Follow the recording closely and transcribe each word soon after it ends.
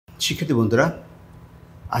শিক্ষার্থী বন্ধুরা,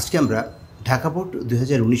 আজকে আমরা ঢাকা বোর্ড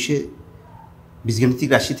 2019-এ বীজগাণিতিক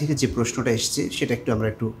রাশি থেকে যে প্রশ্নটা এসেছে সেটা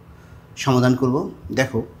একটু সমাধান করব।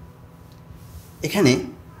 দেখো, এখানে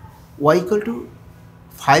y =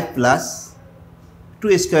 5 প্লাস 2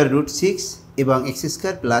 স্কোয়ার রুট 6 এবং x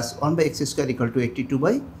square plus 1/x square =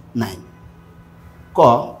 82/9। ক,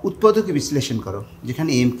 উৎপাদকে বিশ্লেষণ করো, যেখানে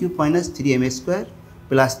m³ - 3m square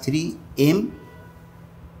plus 3m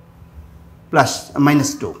plus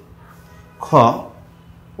 -2। খ,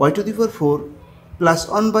 y⁴ প্লাস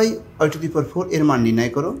 1/y⁴ এর মান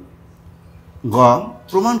নির্ণয় করো। গ,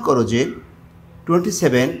 প্রমাণ করো যে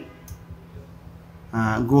 27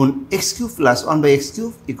 গুণ x³ প্লাস 1/x³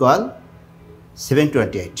 =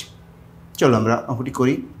 728। চলো আমরা অঙ্কটি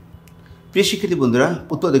করি। প্রিয় শিক্ষার্থী বন্ধুরা,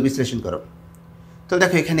 উৎপাদক বিশ্লেষণ করো। তাহলে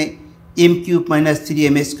দেখো, এখানে m³ -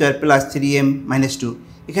 3m square plus 3m - 2,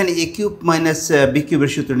 এখানে a³ - b³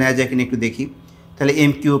 এর সূত্র নেওয়া যায় কিনা একটু দেখি। তাহলে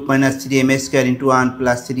m³ - 3m square × 1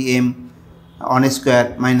 plus 3m 1 square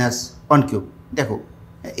minus 1³। দেখো,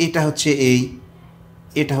 এটা হচ্ছে এই,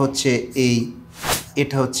 এটা হচ্ছে এই,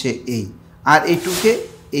 এটা হচ্ছে এই, আর এই 2কে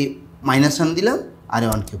এই -1 দিলাম আর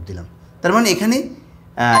 1³ দিলাম। তার মানে এখানে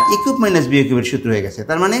a³ - b³ এর সূত্র হয়ে গেছে।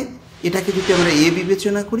 তার মানে এটাকে যদি আমরা a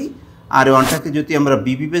বিবেচনা করি আর 1টাকে যদি আমরা b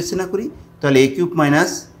বিবেচনা করি, তাহলে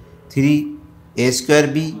a³ - 3a square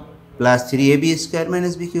b plus 3ab square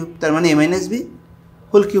minus b³, তার মানে a minus b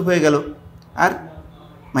whole cube হয়ে গেল আর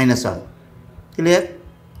 -1। ক্লিয়ার?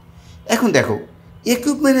 এখন দেখো,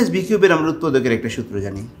 a³ - b³ এর আমরা উৎপাদকের একটা সূত্র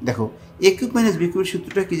জানি। দেখো, a³ - b³ এর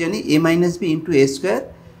সূত্রটা কি জানি? a - b × a square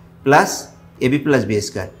plus ab plus b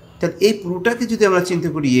square. তাহলে এই পুরোটাকে যদি আমরা চিন্তা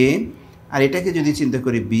করি a আর এটাকে যদি চিন্তা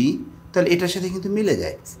করি b, তাহলে এটার সাথে কিন্তু মিলে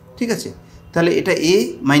যায়। ঠিক আছে? তাহলে এটা a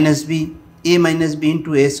 - b ×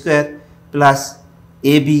 a square plus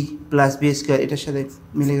ab plus b square, এটার সাথে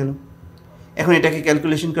মিলে গেল। এখন এটাকে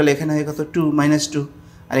ক্যালকুলেশন করলে এখানে হয় কত? 2 -2,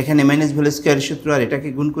 আর এখানে মাইনাস ভ্যালু স্কোয়ারের সূত্র, আর এটাকে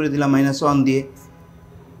গুণ করে দিলাম -1 দিয়ে,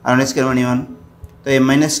 আর 1 স্কোয়ার মানে 1। তো m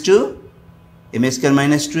 - 2 m square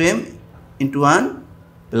 -2m × 1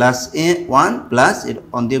 plus a1 plus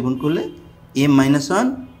 1 দিয়ে গুণ করলে m - 1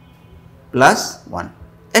 প্লাস 1।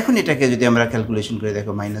 এখন এটাকে যদি আমরা ক্যালকুলেশন করে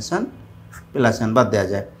দেখো, -1 প্লাস 1 বাদ দেওয়া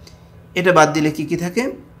যায়। এটা বাদ দিলে কি থাকে?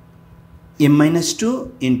 m - 2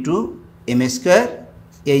 × m স্কোয়ার,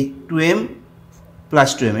 এই 2m প্লাস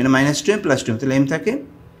 2m, এটা -2m প্লাস 2m, তাহলে m থাকে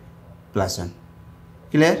 +1।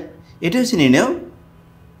 ক্লিয়ার? এটা হচ্ছে নির্ণয়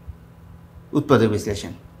উৎপাদক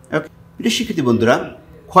বিশ্লেষণ। ওকে, প্রিয় শিক্ষার্থী বন্ধুরা,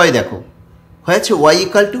 ক্ষয় দেখো, ক্ষয় আছে y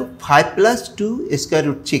 = 5 প্লাস 2 স্কোয়ার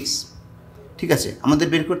রুট 6। ঠিক আছে, আমাদের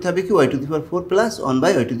বের করতে হবে কি? y⁴ প্লাস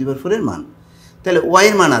 1/y⁴ এর মান। তাহলে y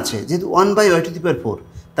এর মান আছে, যেহেতু 1/y⁴,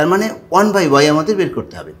 তার মানে 1/y আমাদের বের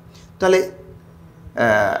করতে হবে। তাহলে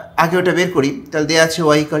আগে ওটা বের করি। তাহলে দেওয়া আছে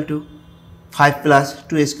y = 5 প্লাস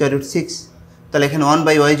 2 স্কোয়ার রুট 6। তাহলে এখানে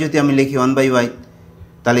 1/y যদি আমি লিখি 1/y,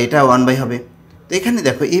 তাহলে এটা 1/y হবে। তো এখানে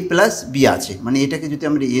দেখো a প্লাস b আছে, মানে এটাকে যদি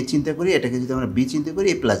আমরা a চিন্তা করি, এটাকে যদি আমরা b চিন্তা করি,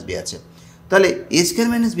 a প্লাস b আছে। তাহলে a স্কোয়ার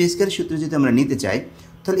মাইনাস b স্কোয়ারের সূত্র যদি আমরা নিতে চাই,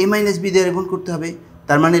 তাহলে a মাইনাস b দ্বারা গুণ করতে হবে।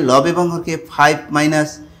 তার মানে লব এবং হরকে 5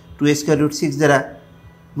 - 2 স্কোয়ার রুট 6 দ্বারা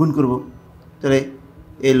গুণ করব। তাহলে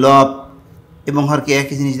এই লব এবং হরকে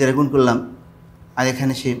একই জিনিস দ্বারা গুণ করলাম, আর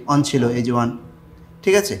এখানে সে 1 ছিল, এই যে 1।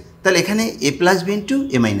 ঠিক আছে? তাহলে এখানে a plus b ×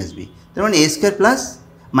 a minus b, তার মানে a square plus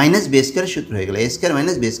minus b স্কোয়ারের সূত্র হয়ে গেল, a স্কোয়ার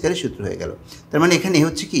মাইনাস b স্কোয়ারের সূত্র হয়ে গেল। তার মানে এখানে a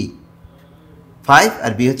হচ্ছে কি 5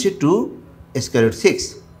 আর b হচ্ছে 2 স্কোয়ার রুট 6।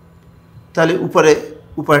 তাহলে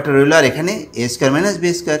উপরেটা রইল, আর এখানে a square minus b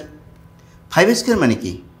square. 5 square মানে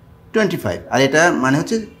কি? 25, আর এটা মানে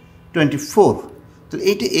হচ্ছে 24। তাহলে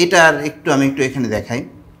এটা আর আমি এখানে দেখাই।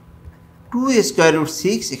 2 স্কোয়ার রুট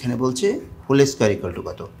 6 এখানে বলছে হোল স্কোয়ার =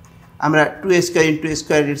 কত? আমরা 2 square ×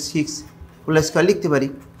 square root 6 whole square লিখতে পারি।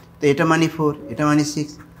 তো এটা মানে 4, এটা মানে 6,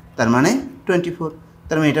 তার মানে 24,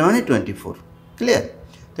 তার মানে এটা মানে 24। ক্লিয়ার?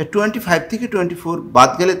 তো 25 থেকে 24 বাদ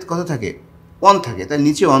গেলে কত থাকে? 1 থাকে। তার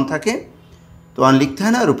নিচে 1 থাকে, তো 1 লিখতে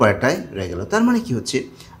হয় না, আর উপরেরটায় রয়ে গেল। তার মানে কি হচ্ছে,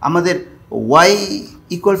 আমাদের y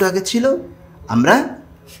 = আগে ছিল, আমরা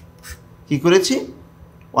কি করেছি?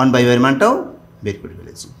 1/y এর মানটাও বের করে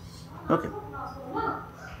ফেলেছি। ওকে,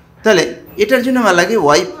 তাহলে এটার জন্য আমার লাগে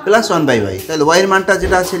y প্লাস 1/y। তাহলে y এর মানটা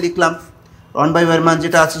যেটা আছে লিখলাম, 1/y এর মান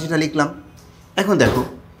যেটা আছে সেটা লিখলাম। এখন দেখো,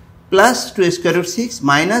 plus 2 square root 6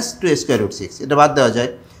 minus 2 square root 6, এটা বাদ দেওয়া যায়।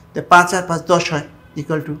 তো 5 আর 5 10 হয়,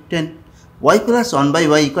 = 10। y plus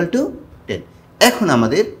 1/y = 10। এখন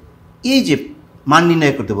আমাদের এই যে মান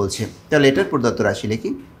নির্ণয় করতে বলছে, তাহলে এটার প্রদত্ত রাশি লিখি।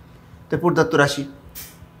 তো প্রদত্ত রাশি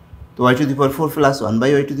তো y⁴ প্লাস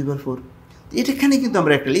 1/y⁴। এটাখানে কিন্তু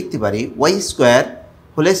আমরা একটা লিখতে পারি y square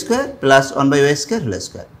whole square plus 1/y² whole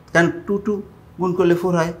square, কারণ 2 গুণ করলে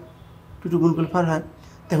 4 হয়, 2 গুণ করলে 4 হয়।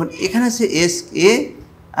 দেখুন এখানে আছে এস এ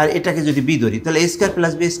আর এটাকে যদি বি ধরি তাহলে এ স্কোয়ার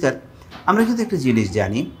প্লাস বি স্কোয়ার। আমরা কিন্তু একটা জিনিস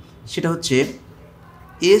জানি, সেটা হচ্ছে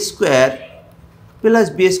এ স্কোয়ার প্লাস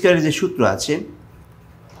বি স্কোয়ারের যে সূত্র আছে,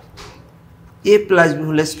 এ plus B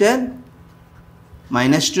whole square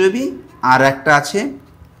minus 2ab, আর একটা আছে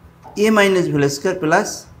এ minus B whole square plus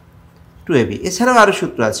 2ab। এছাড়াও আরও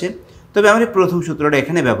সূত্র আছে, তবে আমরা প্রথম সূত্রটা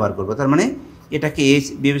এখানে ব্যবহার করব। তার মানে এটাকে এ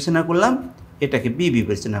বিবেচনা করলাম, এটাকে বি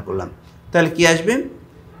বিবেচনা করলাম, তাহলে কি আসবে?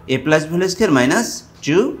 এ plus B whole square minus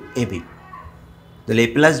 2ab। তাহলে এ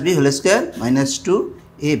plus B whole square minus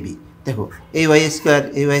 2ab। দেখো এই ওয়াই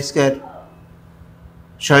স্কোয়ার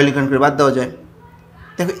সরলীকরণ করে বাদ দেওয়া যায়।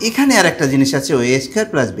 দেখো এখানে আর একটা জিনিস আছে, ওই এ স্কোয়ার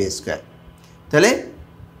প্লাস বি স্কোয়ার। তাহলে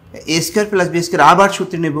এ স্কোয়ার প্লাস বি স্কোয়ার আবার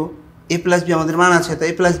সূত্রে নেব, এ প্লাস বি আমাদের মান আছে, তাই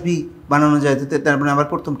এ প্লাস বি বানানো যায়, তার মানে আবার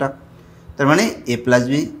প্রথমটা, তার মানে এ plus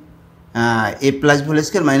B whole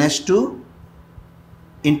square minus 2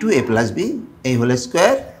 into এ প্লাস বি এই হোল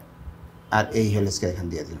স্কোয়ার, আর এই হোল স্কোয়ার এখানে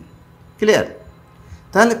দিয়ে দিলাম। ক্লিয়ার?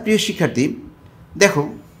 তাহলে প্রিয় শিক্ষার্থী দেখো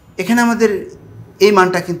এখানে আমাদের এই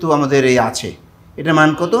মানটা কিন্তু আমাদের এই আছে, এটার মান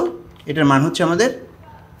কত? এটার মান হচ্ছে আমাদের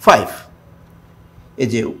 5। এই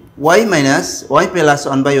যে Y minus Y plus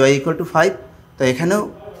 1/y equal to 5, তো এখানেও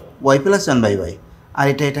ওয়াই প্লাস 1/y, আর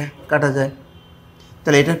এটা কাটা যায়।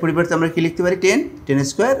 তাহলে এটার পরিবর্তে আমরা কি লিখতে পারি? 10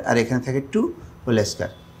 স্কোয়ার, আর এখানে থাকে 2 হোল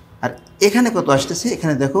স্কোয়ার। আর এখানে কত আসতেছে?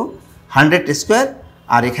 এখানে দেখো 100 স্কোয়ার,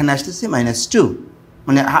 আর এখানে আসতেছে মাইনাস 2,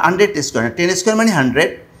 মানে 100 স্কোয়ার, 10 স্কোয়ার মানে 100,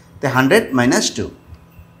 তাই 100 মাইনাস 2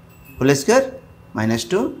 হোল স্কোয়ার মাইনাস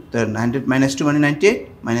 2, তো 100 মাইনাস 2 মানে 98,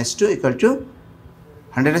 মাইনাস 2 ইকুয়াল টু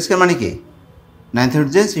 100 স্কোয়ার মানে কি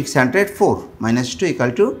 9604, মাইনাস 2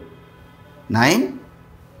 ইকুয়াল টু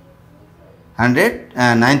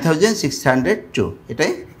 9602,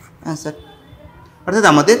 এটাই অ্যান্সার। অর্থাৎ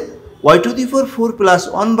আমাদের y⁴ প্লাস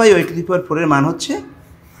 1/y⁴ এর মান হচ্ছে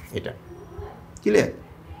এটা। ক্লিয়ার?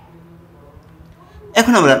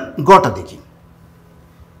 এখন আমরা গটা দেখি।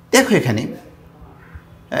 দেখো এখানে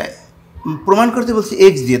প্রমাণ করতে বলছি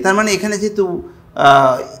এক্স দিয়ে, তার মানে এখানে যেহেতু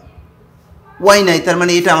ওয়াই নাই, তার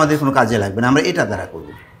মানে এটা আমাদের কোনো কাজে লাগবে না, আমরা এটা দ্বারা করব।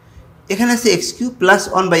 এখানে আছে x³ প্লাস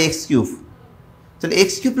 1/x³, তাহলে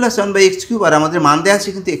x³ প্লাস 1/x³, আর আমাদের মান দেওয়া আছে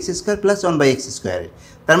কিন্তু x² প্লাস 1/x²,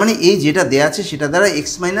 তার মানে এই যেটা দেওয়া আছে সেটা দ্বারা x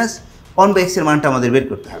মাইনাস 1/x এর মানটা আমাদের বের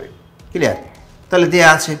করতে হবে। ক্লিয়ার? তাহলে দেওয়া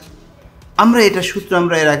আছে, আমরা এটা সূত্র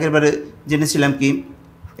আমরা এর আগের বারে জেনেছিলাম কি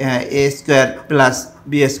এ স্কোয়ার প্লাস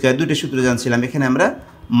বি স্কোয়ার, দুটো সূত্র জানছিলাম, এখানে আমরা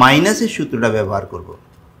মাইনাসের সূত্রটা ব্যবহার করব।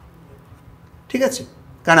 ঠিক আছে?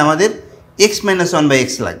 কারণ আমাদের x মাইনাস 1/x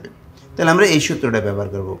লাগবে, তাহলে আমরা এই সূত্রটা ব্যবহার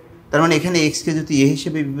করব। তার মানে এখানে এক্সকে যদি এ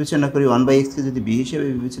হিসেবে বিবেচনা করি, 1/xকে যদি বি হিসেবে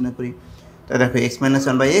বিবেচনা করি, তাহলে দেখো x minus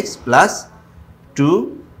 1/x plus 2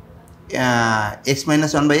 x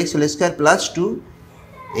minus 1/x whole square plus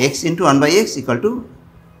 2x into 1/x equal to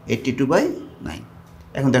 82/9।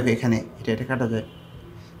 এখন দেখো এখানে এটা কাটা যায়।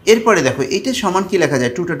 এরপরে দেখো এইটা সমান কি লেখা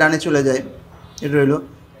যায়? 2টা ডানে চলে যায়, এটা রইল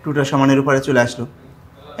 2টা সমানের উপরে চলে আসলো।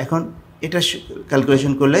 এখন এটা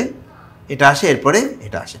ক্যালকুলেশন করলে এটা আসে, এরপরে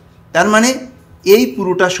এটা আসে, তার মানে এই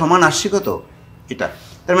পুরোটা সমান আসছে কত? এটা।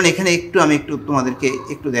 তার মানে এখানে আমি একটু তোমাদেরকে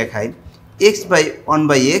একটু দেখাই,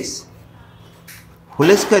 x/1/x whole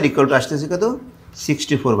square equal to আসতেছে কত?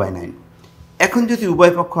 64/9। এখন যদি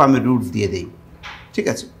উভয় পক্ষ আমি রুট দিয়ে দিই, ঠিক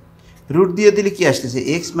আছে, রুট দিয়ে দিলে কি আসতেছে?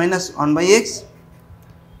 x minus 1/x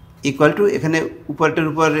equal to, এখানে উপরটার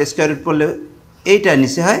উপর স্কোয়ার রুট করলে এইটা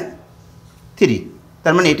নিচে হয় 3,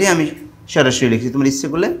 তার মানে এটাই আমি সরাসরি লিখছি। তোমরা ইচ্ছে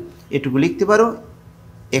করলে এটুকু লিখতে পারো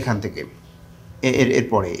এখান থেকে,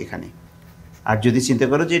 এরপরে এখানে। আর যদি চিন্তা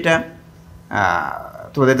করো যে এটা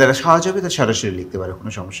তোমাদের দ্বারা সহজ হবে, তা সরাসরি লিখতে পারো,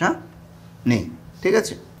 কোনো সমস্যা নেই। ঠিক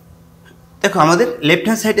আছে? দেখো আমাদের লেফট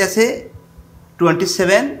হ্যান্ড সাইডে আছে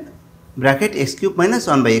 27 ব্র্যাকেট x³ মাইনাস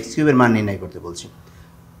 1/x³ এর মান নির্ণয় করতে বলছি।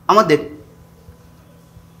 আমাদের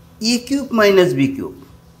e³ মাইনাস b³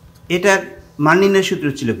 এটার মান নির্ণয়ের সূত্র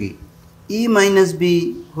ছিল কি? e minus B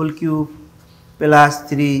whole cube plus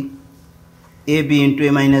 3ab into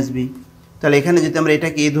এ মাইনাস বি। তাহলে এখানে যদি আমরা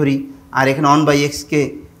এটাকে এ ধরি আর এখানে 1/xকে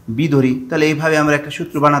বি ধরি, তাহলে এইভাবে আমরা একটা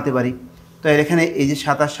সূত্র বানাতে পারি। তো এখানে এই যে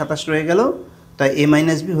 27 রয়ে গেল, তাই এ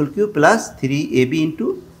minus B whole cube plus 3ab into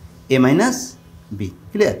এ মাইনাস বি।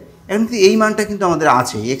 ক্লিয়ার? এখন কিন্তু এই মানটা কিন্তু আমাদের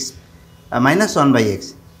আছে x মাইনাস 1/x,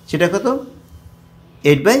 সেটা কত?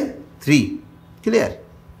 8/3। ক্লিয়ার?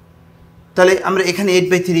 তাহলে আমরা এখানে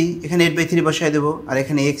 8/3, এখানে 8/3 বসায় দেবো, আর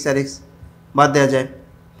এখানে x আর x বাদ দেওয়া যায়।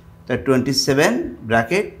 তাই 27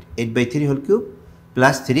 bracket 8/3 whole cube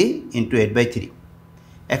plus 3 into 8/3।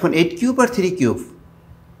 এখন 8³ আর 3³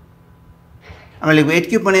 আমরা লিখবো।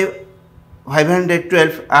 8³ মানে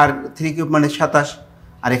 512 আর 3³ মানে 27,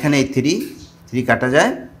 আর এখানে এই 3 কাটা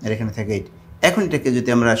যায়, আর এখানে থাকে 8। এখন এটাকে যদি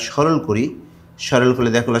আমরা সরল করি, সরল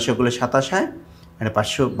করলে দেখো লসাগু করলে 27 হয়, এখানে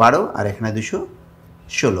 512 আর এখানে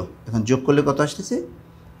 216। এখন যোগ করলে কত আসতেছে,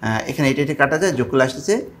 এখানে এটা কাটা যায়, যোগ করলে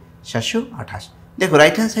আসতেছে 728। দেখো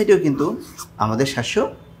রাইট হ্যান্ড সাইডেও কিন্তু আমাদের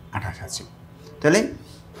 728 আছে, তাহলে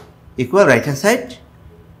equal right hand side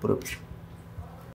proofed.